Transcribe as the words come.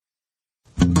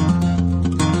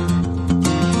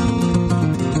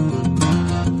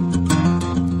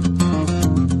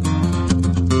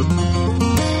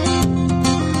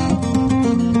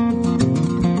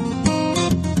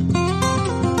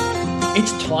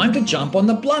time to jump on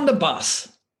the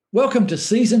blunderbuss. Welcome to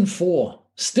Season 4,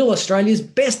 still Australia's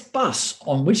best bus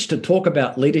on which to talk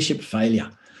about leadership failure.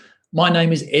 My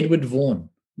name is Edward Vaughan.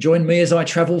 Join me as I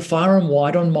travel far and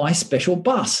wide on my special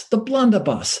bus, the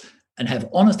blunderbus, and have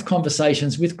honest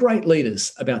conversations with great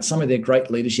leaders about some of their great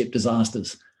leadership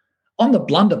disasters. On the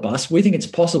blunderbus, we think it's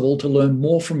possible to learn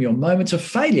more from your moments of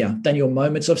failure than your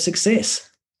moments of success,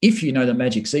 if you know the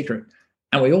magic secret.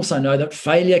 And we also know that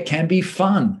failure can be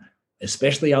fun,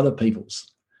 especially other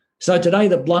people's. So today,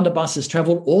 the blunderbuss has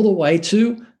travelled all the way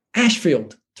to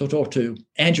Ashfield to talk to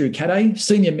Andrew Katay,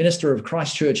 Senior Minister of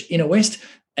Christchurch Inner West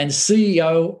and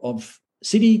CEO of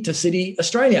City to City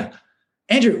Australia.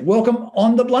 Andrew, welcome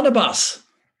on the blunderbuss.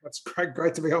 That's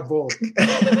great to be on board.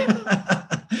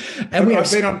 And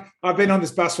I've been on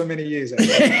this bus for many years.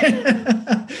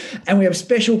 And we have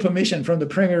special permission from the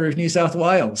Premier of New South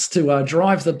Wales to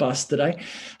drive the bus today.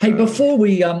 Hey, before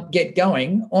we get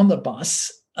going on the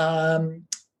bus, I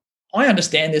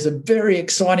understand there's a very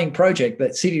exciting project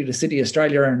that City to City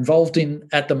Australia are involved in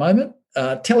at the moment.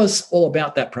 Tell us all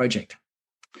about that project.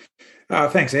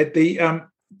 Thanks, Ed. The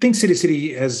Think City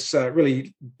City has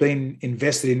really been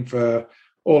invested in for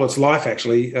all its life,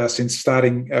 actually, since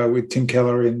starting with Tim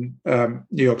Keller in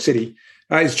New York City,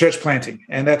 is church planting.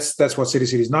 And that's what City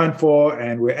City is known for,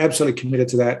 and we're absolutely committed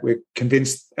to that. We're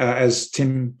convinced, as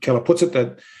Tim Keller puts it,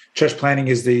 that church planting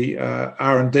is the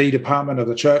R&D department of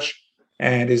the church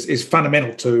and is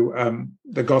fundamental to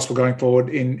the gospel going forward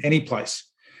in any place.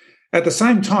 At the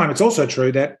same time, it's also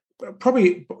true that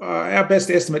probably our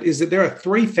best estimate is that there are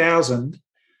 3,000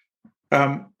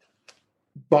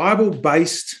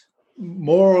 Bible-based,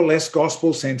 more or less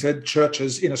gospel-centred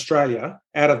churches in Australia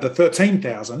out of the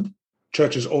 13,000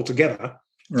 churches altogether.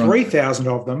 Right. 3,000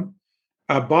 of them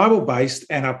are Bible-based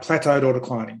and are plateaued or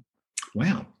declining.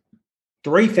 Wow.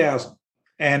 3,000.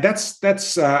 And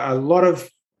that's a lot of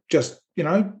just,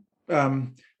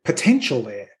 potential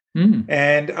there.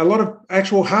 And a lot of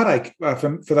actual heartache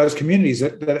for those communities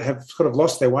that have sort of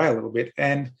lost their way a little bit.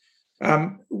 And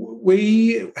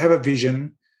we have a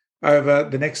vision over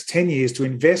the next 10 years to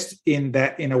invest in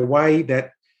that in a way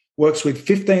that works with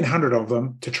 1,500 of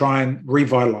them to try and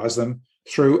revitalise them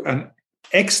through an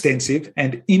extensive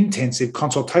and intensive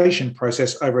consultation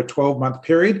process over a 12-month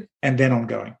period and then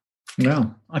ongoing.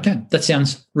 Wow. Okay. That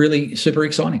sounds really super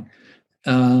exciting.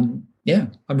 I'm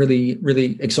really,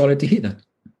 really excited to hear that.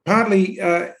 Partly,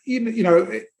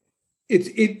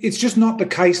 it's just not the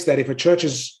case that if a church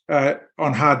is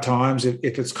on hard times,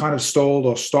 if it's kind of stalled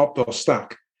or stopped or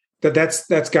stuck,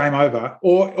 that's game over.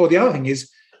 Or the other thing is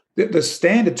the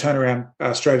standard turnaround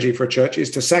strategy for a church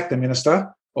is to sack the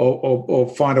minister or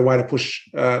find a way to push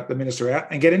the minister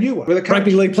out and get a new one.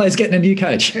 Rugby league players getting a new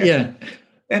coach. Yeah.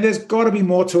 And there's got to be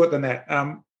more to it than that.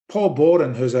 Paul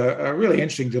Borden, who's a really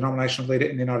interesting denominational leader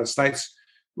in the United States,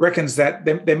 reckons that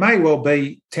there may well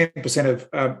be 10%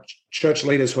 of church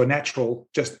leaders who are natural,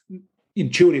 just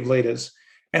intuitive leaders,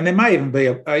 and there may even be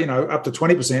up to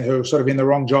 20% who are sort of in the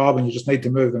wrong job and you just need to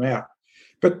move them out.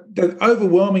 But the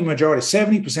overwhelming majority,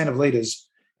 70% of leaders,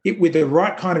 with the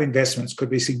right kind of investments, could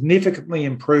be significantly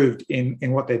improved in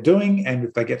what they're doing and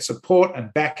if they get support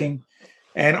and backing.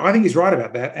 And I think he's right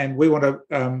about that. And we want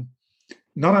to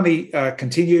not only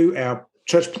continue our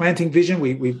church planting vision,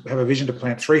 we have a vision to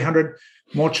plant 300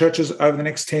 more churches over the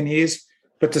next 10 years,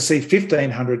 but to see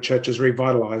 1,500 churches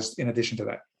revitalised in addition to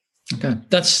that. Okay,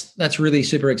 that's really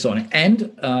super exciting.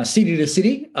 And City to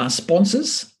City are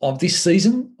sponsors of this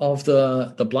season of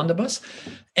the blunderbuss.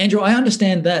 Andrew, I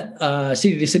understand that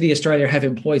City to City Australia have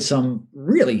employed some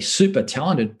really super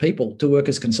talented people to work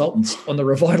as consultants on the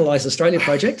Revitalise Australia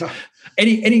project.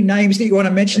 Any names that you want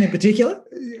to mention in particular?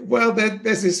 Well,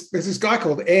 there's this guy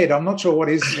called Ed. I'm not sure what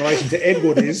his relation to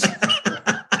Edward is.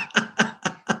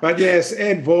 But yes,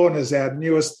 Ed Vaughan is our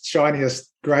newest,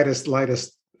 shiniest, greatest,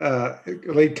 latest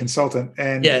lead consultant.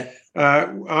 And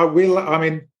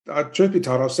truth be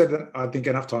told, I've said it, I think,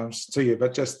 enough times to you,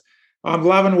 but just I'm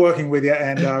loving working with you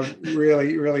and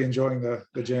really, really enjoying the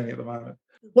journey at the moment.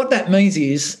 What that means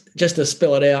is, just to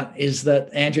spell it out, is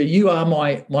that, Andrew, you are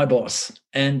my boss.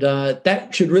 And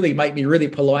that should really make me really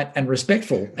polite and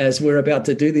respectful as we're about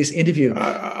to do this interview.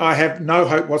 I have no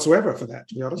hope whatsoever for that,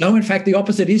 to be honest. No, in fact, the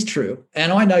opposite is true.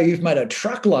 And I know you've made a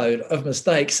truckload of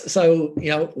mistakes. So,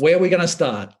 where are we going to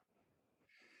start?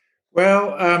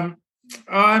 Well,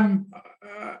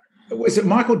 was it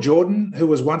Michael Jordan who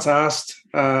was once asked,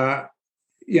 how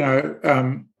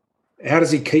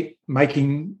does he keep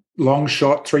making long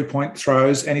shot 3-point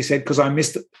throws? And he said, because I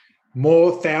missed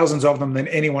more thousands of them than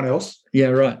anyone else. Yeah,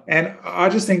 right. And I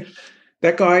just think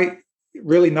that guy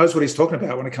really knows what he's talking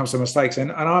about when it comes to mistakes.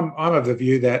 And I'm of the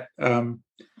view that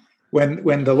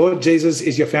when the Lord Jesus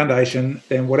is your foundation,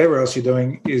 then whatever else you're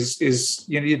doing is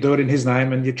you do it in His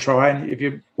name, and you try, and if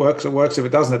it works, it works. If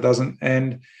it doesn't, it doesn't.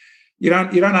 And you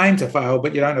don't aim to fail,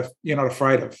 but you're not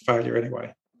afraid of failure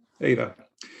anyway, either.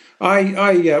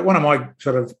 I one of my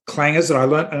sort of clangers that I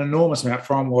learnt an enormous amount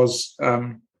from was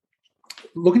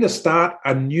looking to start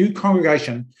a new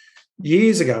congregation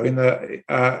years ago in the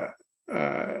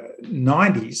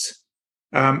 90s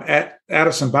out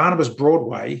of St Barnabas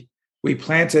Broadway. We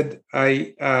planted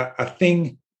a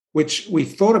thing which we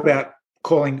thought about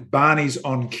calling Barney's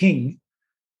on King,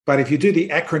 but if you do the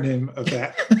acronym of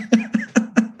that,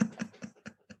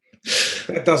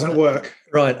 that doesn't work.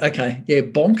 Right. Okay. Yeah.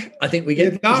 Bonk. I think we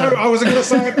get. Yeah, no, I wasn't going to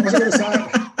say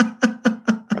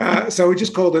it. So we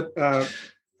just called it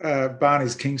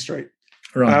Barney's King Street.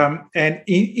 Right. And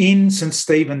in St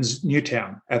Stephen's,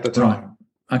 Newtown at the time.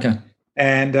 Right. Okay.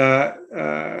 And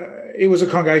it was a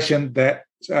congregation that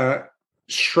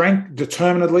shrank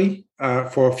determinedly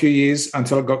for a few years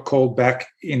until it got called back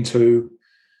into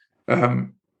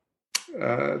the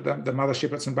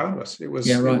mothership at St Barnabas. It was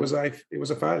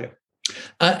a failure.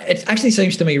 It actually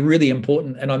seems to me really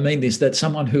important, and I mean this, that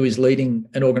someone who is leading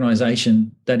an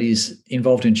organisation that is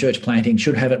involved in church planting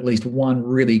should have at least one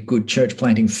really good church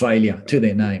planting failure to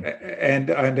their name. And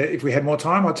if we had more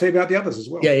time, I'd tell you about the others as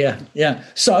well. Yeah.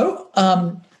 So,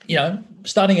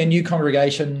 starting a new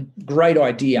congregation, great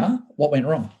idea. What went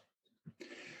wrong?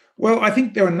 Well, I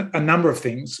think there are a number of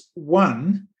things.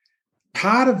 One,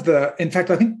 in fact,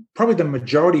 I think probably the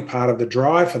majority part of the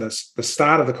drive for the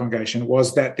start of the congregation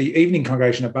was that the evening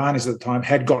congregation at Barney's at the time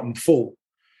had gotten full.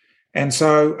 And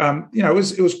so, it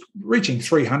was reaching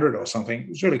 300 or something. It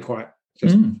was really quite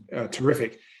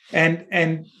terrific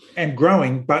and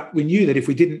growing. But we knew that if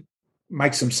we didn't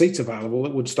make some seats available,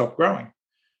 it would stop growing.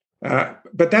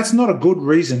 But that's not a good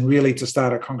reason really to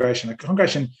start a congregation. A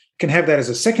congregation can have that as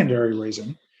a secondary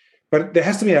reason, but there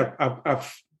has to be a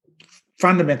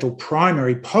fundamental,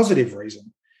 primary, positive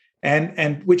reason,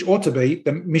 and which ought to be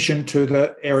the mission to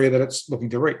the area that it's looking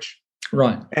to reach.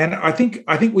 Right. And I think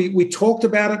we talked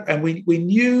about it, and we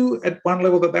knew at one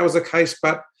level that was the case,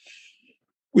 but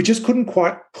we just couldn't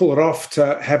quite pull it off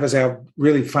to have as our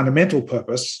really fundamental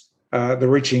purpose the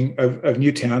reaching of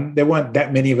Newtown. There weren't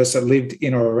that many of us that lived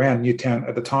in or around Newtown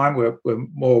at the time. We're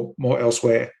more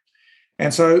elsewhere.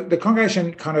 And so the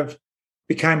congregation kind of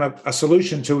became a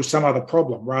solution to some other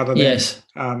problem rather than,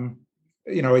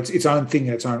 its own thing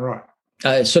in its own right.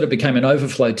 It sort of became an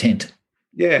overflow tent.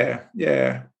 Yeah.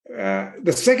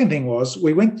 The second thing was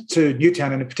we went to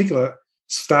Newtown, and in particular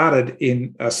started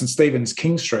in St Stephen's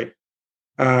King Street,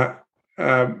 St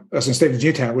Stephen's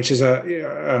Newtown, which is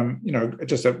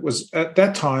was at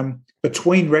that time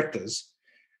between rectors,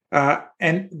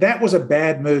 and that was a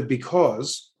bad move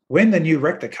because when the new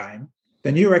rector came,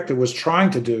 the new rector was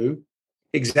trying to do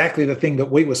exactly the thing that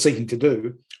we were seeking to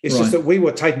do. It's just that we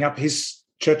were taking up his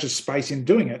church's space in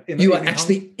doing it. You are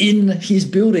actually in his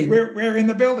building. We're in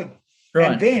the building.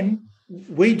 Right. And then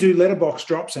we do letterbox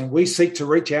drops, and we seek to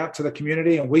reach out to the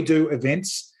community, and we do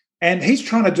events. And he's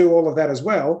trying to do all of that as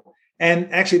well. And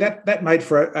actually that made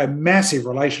for a massive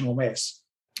relational mess.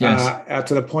 Yes.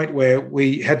 To the point where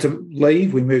we had to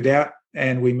leave. We moved out,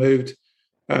 and we moved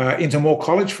into Moore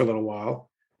College for a little while.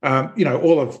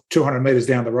 All of 200 metres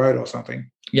down the road or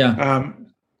something. Yeah.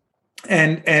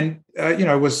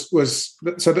 Was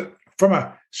so that from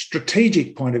a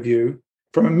strategic point of view,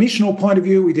 from a missional point of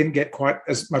view, we didn't get quite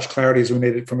as much clarity as we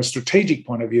needed. From a strategic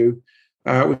point of view,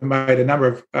 we made a number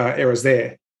of errors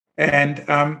there. And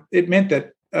it meant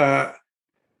that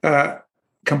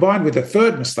combined with the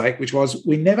third mistake, which was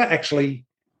we never actually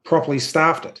properly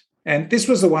staffed it. And this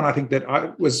was the one I think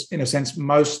that was, in a sense,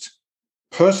 most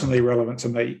personally relevant to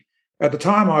me. At the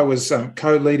time, I was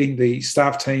co-leading the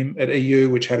staff team at EU,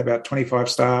 which had about 25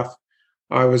 staff.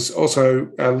 I was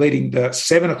also leading the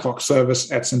 7 o'clock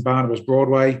service at St Barnabas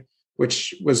Broadway,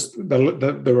 which was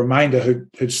the remainder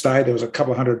who'd stayed. There was a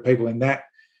couple of hundred people in that.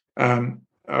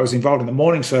 I was involved in the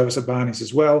morning service at Barney's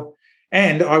as well.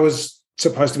 And I was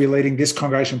supposed to be leading this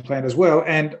congregation plan as well.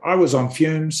 And I was on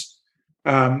fumes.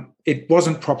 It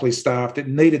wasn't properly staffed. It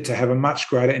needed to have a much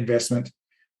greater investment.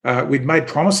 We'd made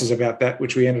promises about that,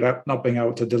 which we ended up not being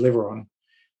able to deliver on.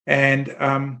 And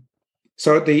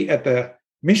so at the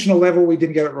missional level, we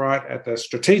didn't get it right. At the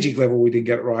strategic level, we didn't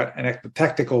get it right. And at the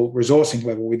tactical resourcing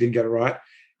level, we didn't get it right.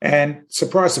 And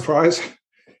surprise, surprise,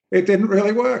 it didn't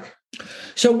really work.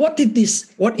 So what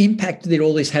impact did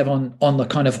all this have on the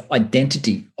kind of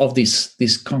identity of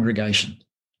this congregation?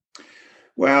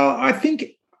 Well, I think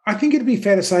it'd be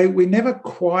fair to say we never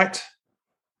quite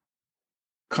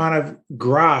kind of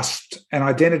grasped an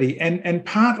identity, and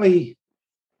partly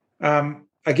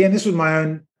again, this was my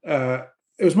own.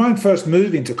 It was my own first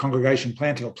move into congregation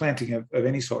planting or planting of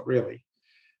any sort, really.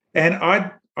 And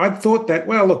I thought that,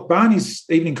 well, look, Barney's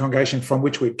evening congregation from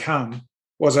which we'd come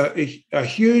was a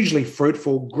hugely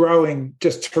fruitful, growing,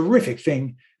 just terrific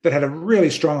thing that had a really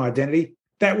strong identity.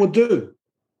 That would do.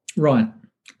 Right.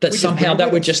 That somehow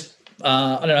that would just,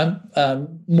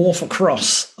 morph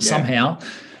across somehow.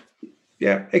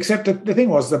 Yeah, except the thing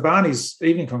was the Barney's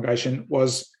evening congregation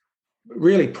was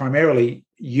really primarily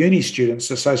uni students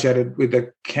associated with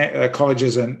the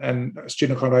colleges and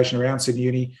student accommodation around Sydney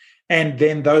Uni, and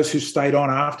then those who stayed on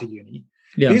after uni.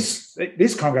 Yeah.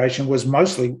 This congregation was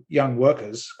mostly young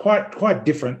workers, quite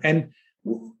different. And,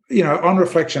 on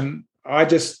reflection, I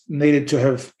just needed to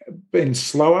have been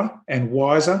slower and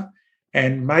wiser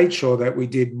and made sure that we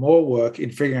did more work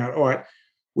in figuring out, all right,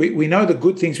 we know the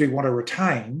good things we want to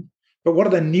retain, but what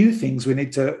are the new things we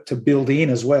need to build in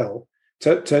as well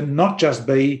to not just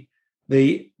be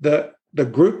the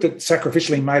group that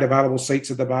sacrificially made available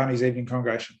seats at the Barney's evening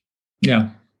congregation. Yeah.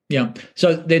 Yeah.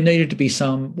 So there needed to be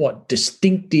some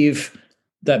distinctive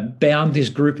that bound this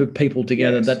group of people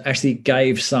together, yes, that actually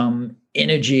gave some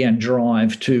energy and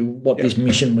drive to what this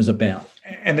mission was about.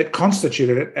 And it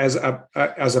constituted it as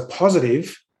a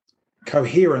positive,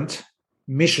 coherent,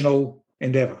 missional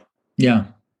endeavor. Yeah.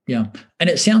 Yeah. And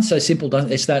it sounds so simple,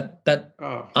 doesn't it? It's that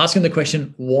asking the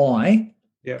question, why?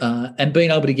 Yeah. And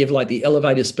being able to give like the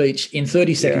elevator speech in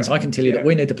 30 seconds, I can tell you that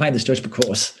we need to plant this church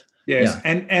because. Yes.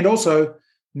 Yeah. And also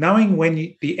knowing when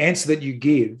the answer that you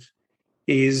give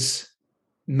is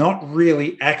not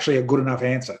really actually a good enough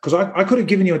answer. Because I could have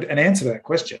given you an answer to that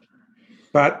question.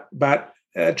 But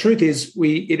truth is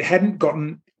it hadn't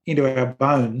gotten into our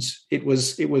bones. It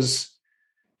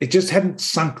just hadn't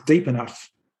sunk deep enough.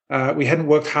 We hadn't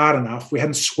worked hard enough. We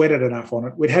hadn't sweated enough on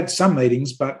it. We'd had some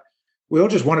meetings, but we all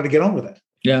just wanted to get on with it.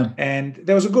 Yeah. And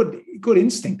there was a good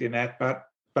instinct in that, but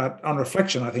on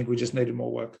reflection, I think we just needed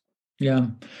more work. Yeah.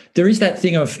 There is that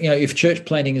thing of, if church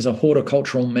planting is a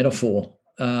horticultural metaphor,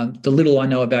 the little I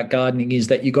know about gardening is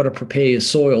that you've got to prepare your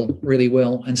soil really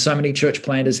well. And so many church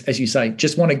planters, as you say,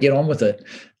 just want to get on with it.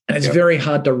 And it's very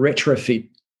hard to retrofit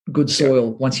good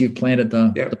soil once you've planted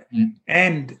the plant.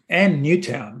 And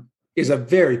Newtown is a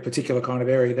very particular kind of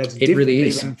area that's different really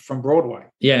even from Broadway.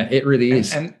 Yeah, it really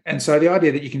is. And so the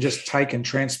idea that you can just take and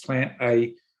transplant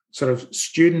a sort of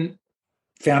student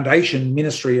foundation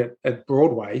ministry at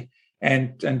Broadway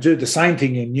and do the same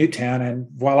thing in Newtown, and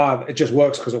voila, it just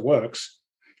works because it works.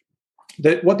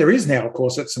 What there is now, of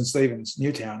course, at St. Stephen's,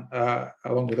 Newtown,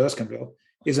 along with Erskineville,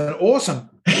 is an awesome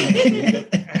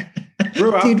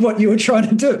grew up, did what you were trying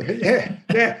to do.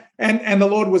 Yeah. And the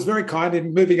Lord was very kind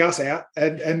in moving us out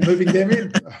and moving them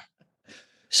in.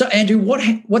 So, Andrew,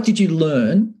 what did you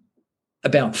learn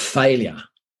about failure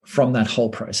from that whole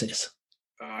process?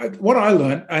 What I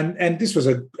learned, and this was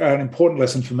an important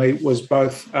lesson for me, was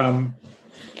both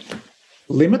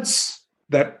limits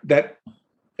that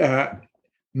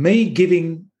me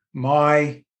giving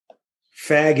my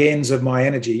fag ends of my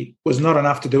energy was not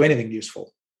enough to do anything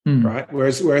useful, right?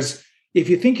 Whereas if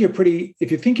you think you're pretty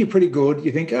good,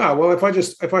 you think,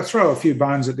 if I throw a few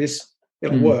bones at this,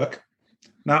 it'll work.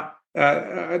 Now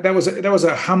that was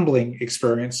a humbling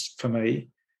experience for me,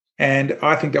 and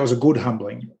I think that was a good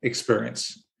humbling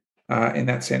experience in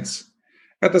that sense.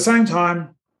 At the same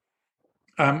time,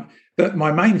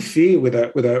 my main fear with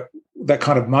that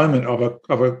kind of moment of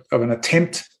an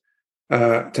attempt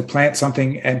to plant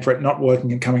something and for it not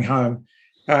working and coming home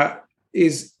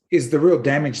is the real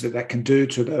damage that can do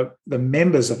to the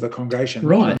members of the congregation.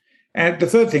 Right. And the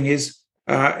third thing is,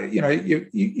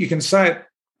 you can say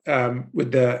it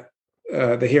with the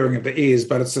hearing of the ears,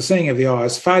 but it's the seeing of the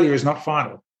eyes. Failure is not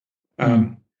final.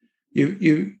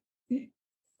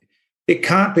 It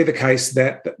can't be the case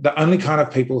that the only kind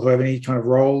of people who have any kind of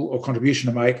role or contribution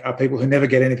to make are people who never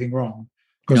get anything wrong,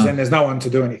 because then there's no one to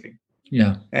do anything.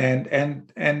 Yeah.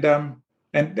 And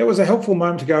there was a helpful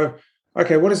moment to go,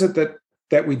 okay, what is it that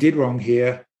we did wrong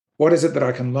here? What is it that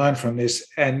I can learn from this?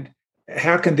 And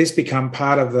how can this become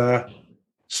part of the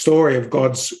story of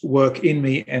God's work in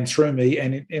me and through me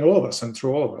and in all of us and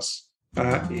through all of us,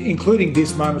 including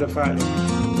this moment of failure?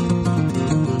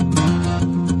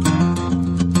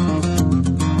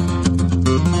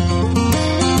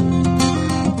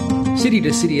 City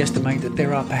to City estimate that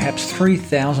there are perhaps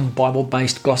 3,000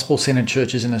 Bible-based gospel-centred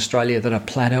churches in Australia that are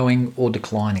plateauing or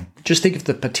declining. Just think of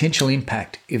the potential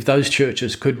impact if those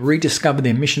churches could rediscover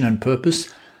their mission and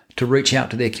purpose to reach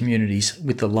out to their communities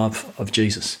with the love of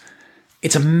Jesus.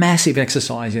 It's a massive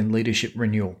exercise in leadership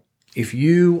renewal. If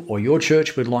you or your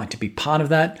church would like to be part of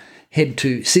that, head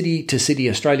to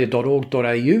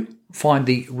citytocityaustralia.org.au find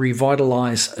the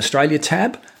Revitalise Australia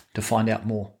tab to find out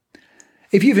more.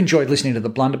 If you've enjoyed listening to The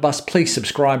Blunderbuss, please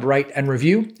subscribe, rate and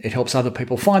review. It helps other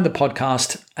people find the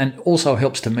podcast and also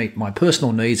helps to meet my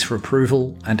personal needs for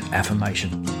approval and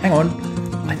affirmation. Hang on,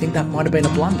 I think that might have been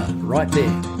a blunder right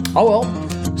there. Oh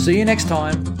well, see you next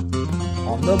time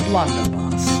on The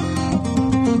Blunderbuss.